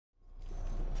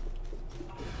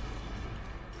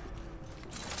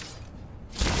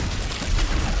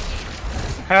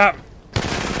Ha!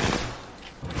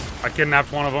 I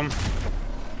kidnapped one of them.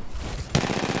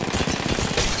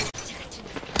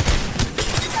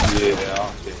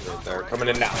 Yeah, they're coming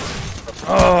in now.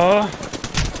 Oh,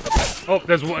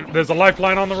 there's a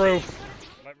lifeline on the roof.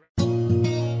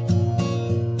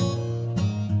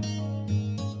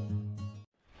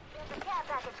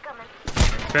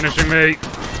 Finishing me.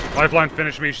 Lifeline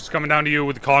finished me. She's coming down to you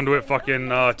with the conduit fucking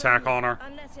attack on her.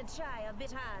 Unless you try a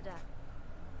bit harder.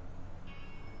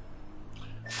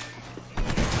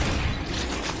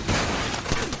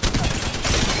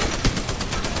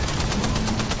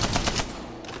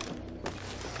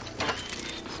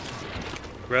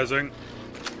 Rezzing.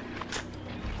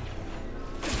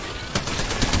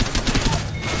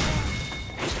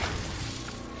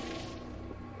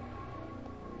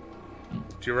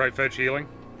 To your right, fetch healing.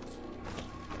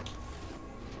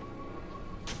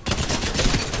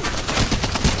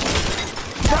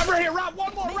 Rob, right here, Rob,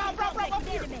 one more, Rob, up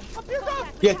here. Up here, Rob.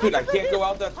 Yeah, dude, I can't go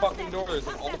out that fucking door. There's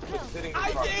an ultimate sitting in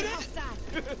front of me. I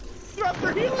did it! Rob,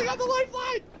 for healing on the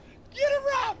lifeline! Get him,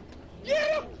 Rob!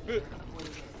 Get him!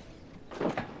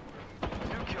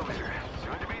 New kill leader,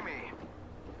 soon to be me.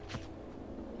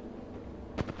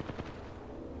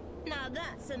 Now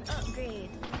that's an upgrade.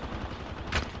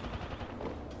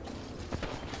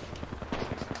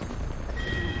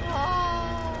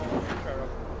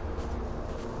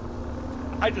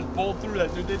 I just bowled through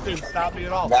that dude. They didn't stop me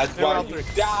at all. That's why you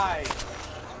died.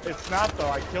 It's not though.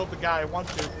 I killed the guy I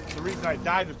wanted to. The reason I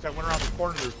died is I went around the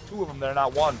corner. There's two of them there,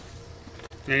 not one.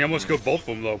 Yeah, you almost killed both of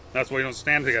them though. That's why you don't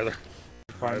stand together.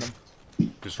 Find them.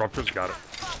 Disruptors got it.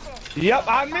 Yep,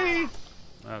 on me.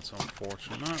 That's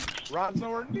unfortunate. Rod's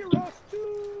nowhere near us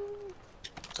too.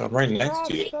 I'm right next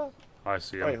to you. I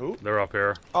see them. Wait, who? They're up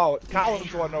here. Oh,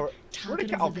 Colin's going over. Where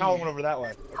did Colin went over that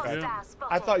way? Okay. Yeah.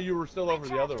 I thought you were still over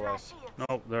the other way.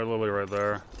 Nope, they're literally right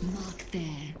there. Mark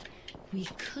there. We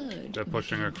could. They're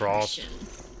pushing across.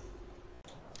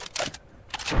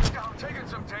 I'm taking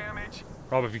some damage.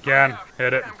 Rob, if you can,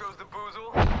 hit it. There goes the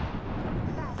boozle.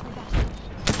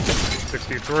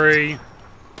 63.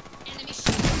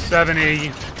 70.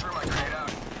 Threw my grenade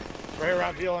out. Right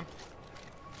around healing.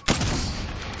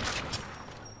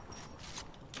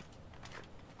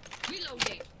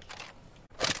 Reloading.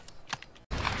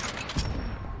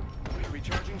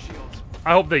 Recharging shields.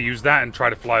 I hope they use that and try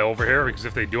to fly over here, because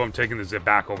if they do, I'm taking the zip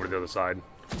back over to the other side.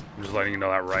 I'm just letting you know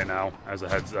that right now, as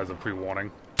a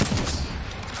pre-warning.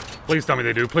 Please tell me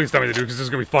they do. Please tell me they do, because this is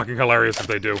going to be fucking hilarious if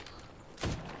they do.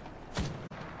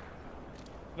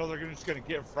 No, they're just gonna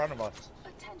get in front of us.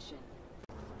 Attention.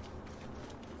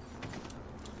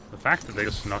 The fact that they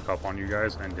just snuck up on you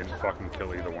guys and didn't fucking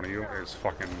kill either one of you is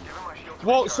fucking...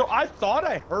 Well, so I thought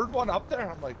I heard one up there.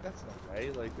 I'm like, that's no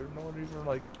way. Like, there's no one even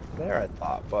like there. I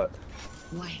thought, but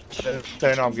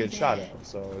they know I'm getting shot at,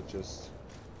 so it just.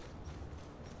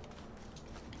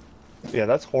 Yeah,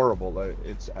 that's horrible. Like,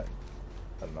 it's I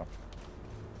don't know.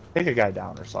 Take a guy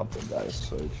down or something, guys.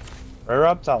 So, right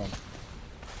up, tell him.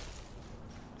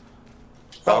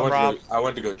 I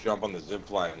went to go jump on the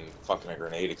zip line and fucking a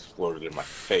grenade exploded in my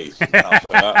face. And I was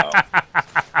like,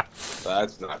 uh-oh.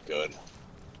 That's not good.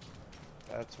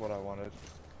 That's what I wanted.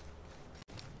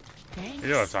 You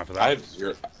don't have time for that.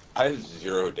 I have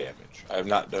zero damage. I have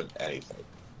not done anything.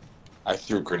 I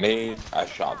threw grenades, I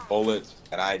shot bullets,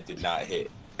 and I did not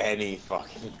hit any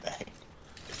fucking thing.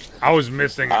 I was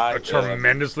missing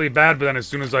tremendously bad, but then as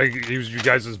soon as I used you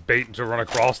guys as bait to run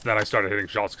across, then I started hitting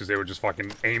shots because they were just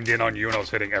fucking aimed in on you and I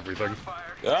was hitting everything.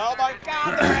 Oh my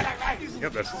god!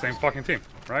 Yep, that's the same fucking team,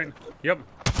 right? Yep.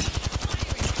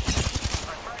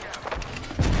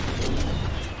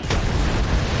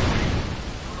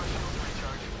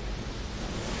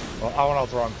 Well, I went out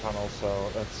the wrong tunnel, so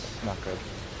that's not good.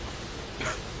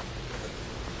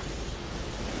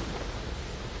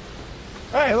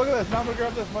 Hey, look at this! Now I'm gonna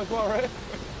grab this. Might as well, right?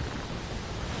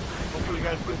 Hopefully, you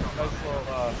guys get some nice little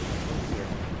boost here.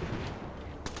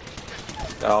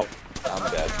 No, I'm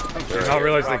dead. Did not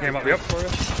realize they came up. Yep. I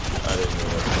didn't know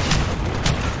it.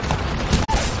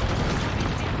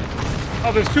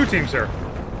 Oh, there's two teams here.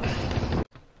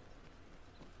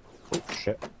 Oh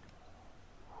shit!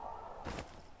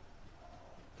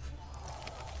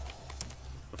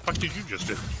 The fuck did you just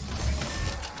do?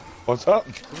 What's up?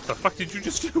 What the fuck did you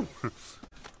just do?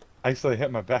 I accidentally hit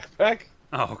my backpack.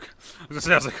 Oh, okay. I was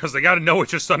like, because they gotta know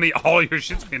it's just suddenly all your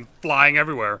shit's been flying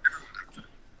everywhere.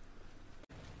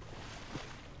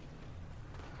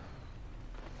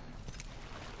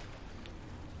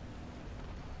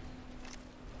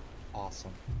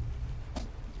 Awesome.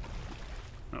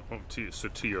 Oh, so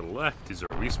to your left is a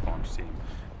respawn team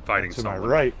fighting to my someone.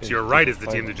 right To your right is the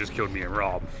team that just killed me and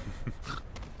Rob.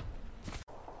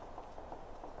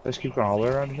 Let's keep going all the way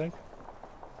around, you think?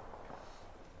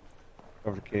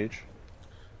 Over to cage.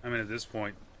 I mean, at this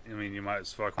point, I mean, you might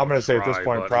as fuck. I'm gonna say at this try,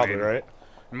 point, but, probably, I mean, right?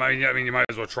 you might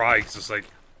as well try, because it's like...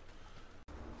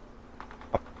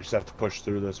 You just have to push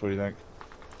through this, what do you think?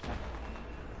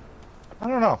 I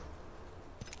don't know.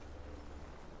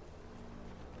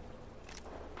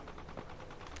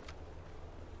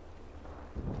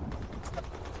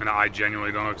 And I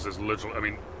genuinely don't know, because there's literally, I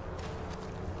mean...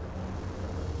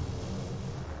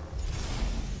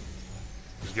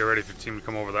 Just get ready for the team to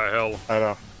come over that hill. I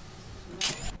know.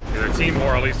 Either a team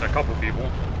or at least a couple people.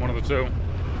 One of the two.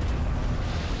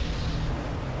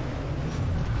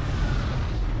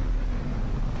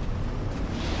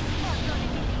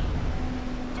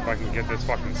 If I can get this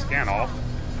fucking scan off.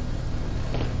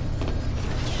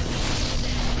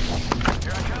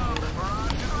 Here I come. We're on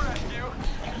to the rescue.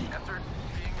 After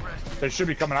being rescued. They should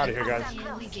be coming out of here, guys.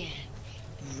 Here we get.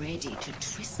 Ready to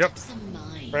twist Yep. up some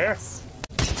minds. Right here.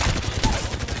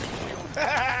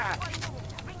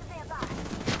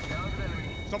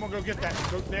 Someone go get that.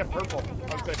 Go, they have purple.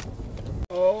 Okay.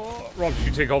 Oh, Rob, did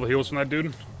you take all the heals from that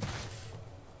dude?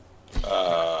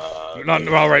 Not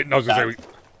Well, right. I was gonna say.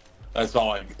 That's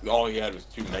all. All he had was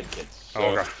 2 med kits. So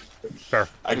Oh, okay. Fair.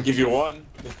 I can give you 1.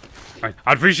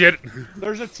 I'd appreciate it.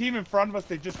 There's a team in front of us.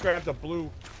 They just grabbed a blue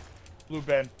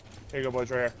bin. Here you go,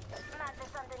 boys, right here.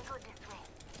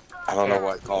 I don't know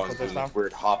what Colin's Put this doing down. this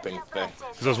weird hopping thing.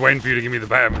 Because I was waiting for you to give me the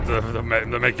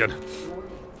med kit.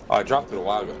 Oh, I dropped it a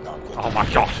while ago. No, I'm kidding. Oh my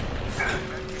god.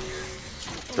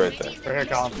 It's right there. Right here,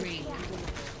 Colin.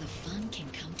 The fun can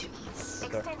come to us.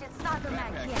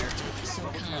 So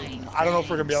kind. I don't know if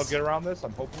we're gonna be able to get around this.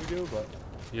 I'm hoping we do, but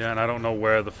Yeah, and I don't know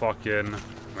where the fucking... I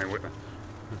mean, wait.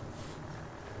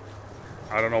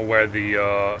 I don't know where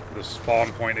the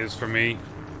spawn point is for me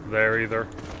there either.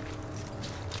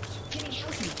 Can you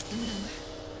help me?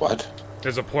 What?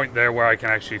 There's a point there where I can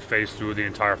actually phase through the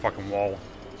entire fucking wall.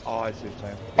 oh, I see what you're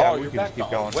saying. Yeah, Oh, we you're can back just keep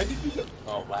on. going. When did you go?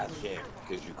 Oh, last game.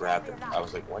 Because you grabbed it. I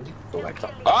was like, when did you go back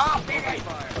on? Ah! Oh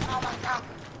my god!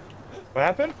 What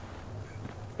happened?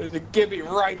 There's a Gibby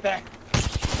right there.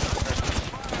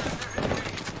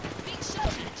 Big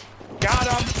shot. Got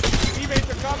him. Teammates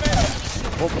are coming.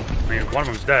 I mean, one of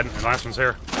them's dead, and the last one's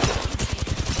here.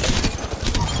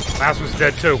 Last one's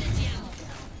dead too.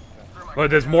 But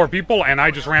there's more people, and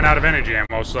I just ran out of energy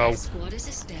ammo, so... Squad is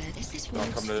as dead as this Don't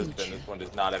world's come to this bin. future. This one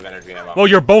does not have energy ammo. Well,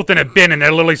 you're both in a bin, and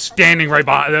they're literally standing right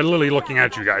behind... They're literally looking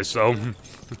at you guys, so...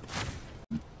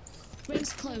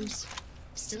 Rings close.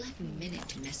 Still have a minute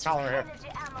to mess Colin, around. right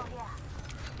here.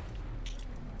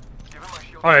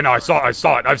 Oh yeah, no, I saw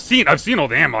it. I've seen all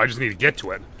the ammo, I just need to get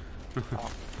to it.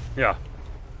 Yeah.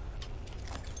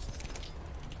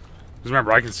 Because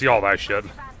remember, I can see all that shit.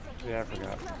 Yeah, I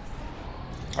forgot.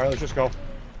 All right, let's just go.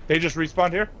 They just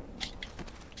respawned here.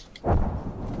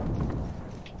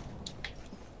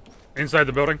 Inside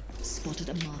the building. Spotted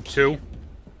a mark. 2.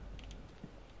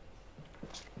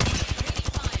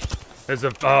 There's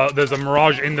a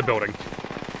Mirage in the building.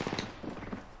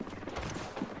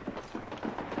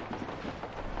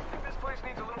 This place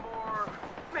needs a little more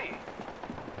me.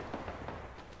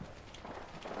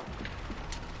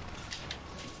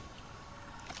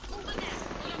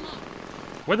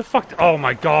 Where the fuck? Oh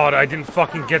my god, I didn't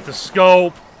fucking get the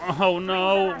scope. Oh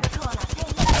no. Reload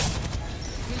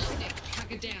it.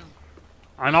 Track it down.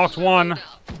 I knocked one.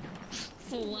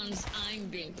 For once, I'm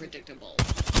being predictable.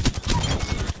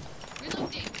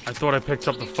 Reloading. I thought I picked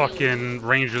up the fucking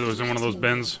ranger that was in one of those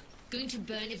bins. Going to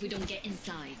burn if we don't get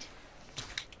inside.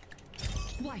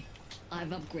 Why? I've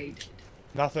upgraded.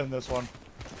 Nothing in this one.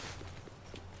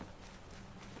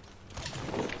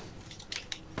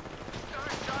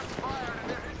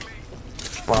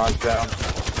 Mirage down.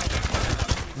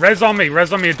 Res on me,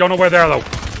 don't know where they are though.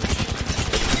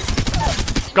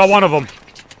 Got one of them.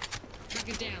 Track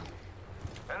it down.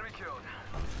 Enemy killed.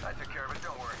 I took care of it,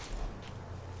 don't worry.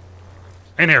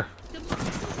 In here.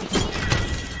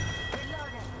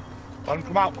 Let them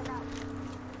come out.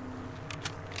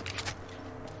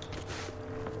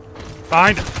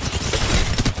 Behind. Of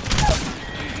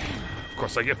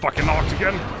course I get fucking knocked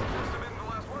again. Must have been the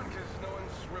last one, because no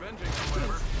one's revenging or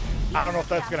whatever. I don't know if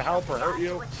that's gonna help or hurt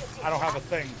you. I don't have a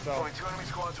thing, so Only 2 enemy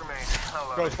squads remain.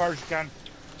 I'll go as far as you can.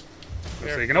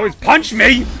 So you can always punch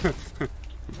me.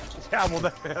 Yeah, well,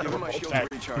 that, Give him my shield okay.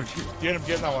 recharge. You end up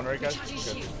getting that one, right, guys? Charge his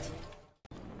Good. shield.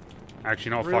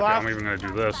 Actually, no, fuck it. Relax. I'm even gonna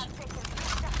do this.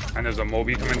 And there's a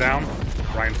Moby coming down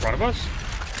right in front of us.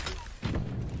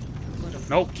 Got a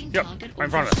Nope. fucking Yep. target Right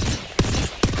in front of us.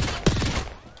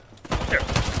 Here.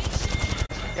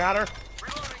 Got her.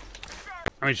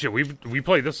 I mean, shit. We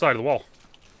played this side of the wall.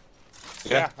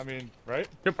 Yeah, I mean, right?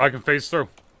 Yep. I can phase through.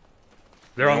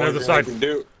 They're on the other side.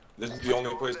 This is the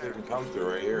only place they can come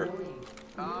through right here.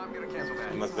 I'm gonna cancel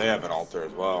that. Unless they have an altar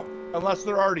as well. Unless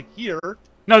they're already here.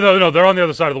 No, they're on the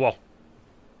other side of the wall.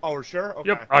 Oh, we're sure? Okay.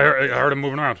 Yep, I heard him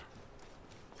moving around.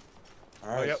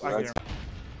 Alright, Yep, so I that's... hear.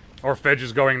 Or Fedge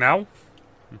is going now.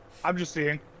 I'm just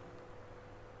seeing.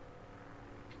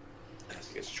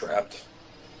 He gets trapped.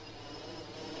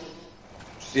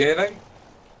 See anything?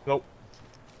 Nope.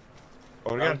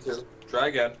 Go again. Round 2. Try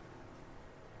again.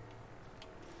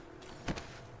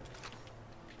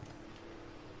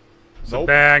 So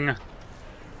bang.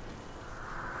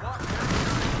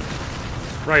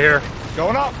 Right here.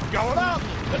 Going up! Going up!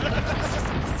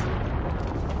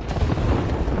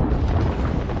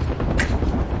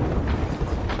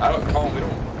 I don't call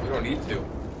him. We don't need to.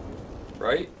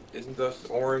 Right? Isn't this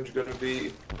orange gonna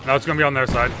be? No, it's gonna be on their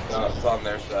side. No, it's on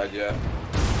their side, yeah.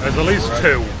 There's at least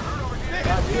 2.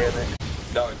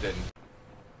 No, it didn't.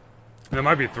 There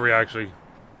might be 3 actually.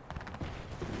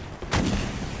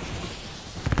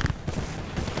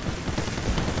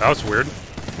 That was weird.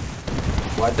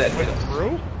 Why'd that hit us?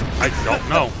 Through? I don't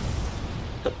know.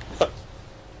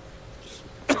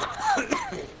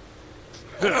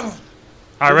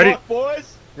 Alright, ready? Luck,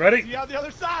 boys. Ready? See you on the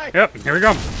other side. Yep, here we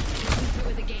go.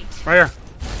 Through the gate. Right here.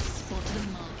 Spot the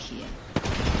mark here.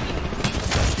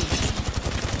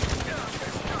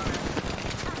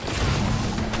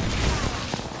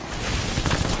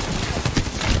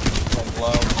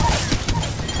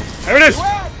 There it is!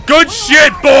 Good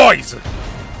shit, boys!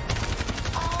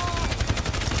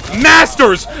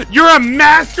 Masters! You're a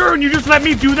master and you just let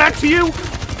me do that to you?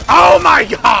 Oh my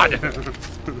god! That's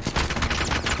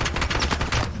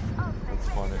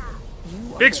funny.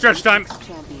 Big stretch time.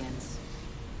 Champions.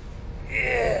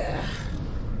 Yeah.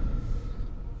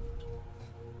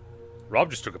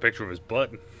 Rob just took a picture of his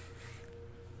butt. Yeah,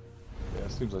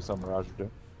 it seems like something Roger did.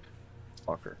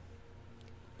 Fucker.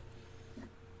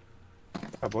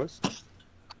 Hi, boys.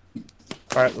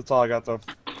 Alright, that's all I got, though.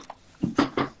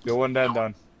 Good one to end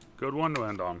on. Good one to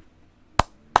end on.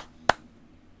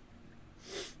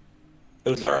 It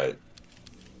was alright.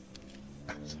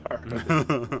 Sorry.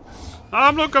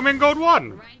 Look, I'm in gold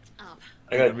 1. Ranked up.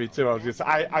 Yeah, me too. I was just,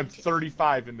 I'm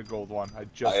 35 in the gold one. I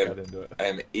just got into it. I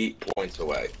am 8 points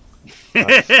away.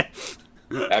 Nice.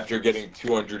 After getting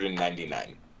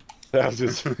 299. That was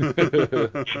just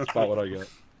that's about what I get.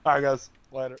 Alright, guys.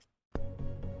 Later.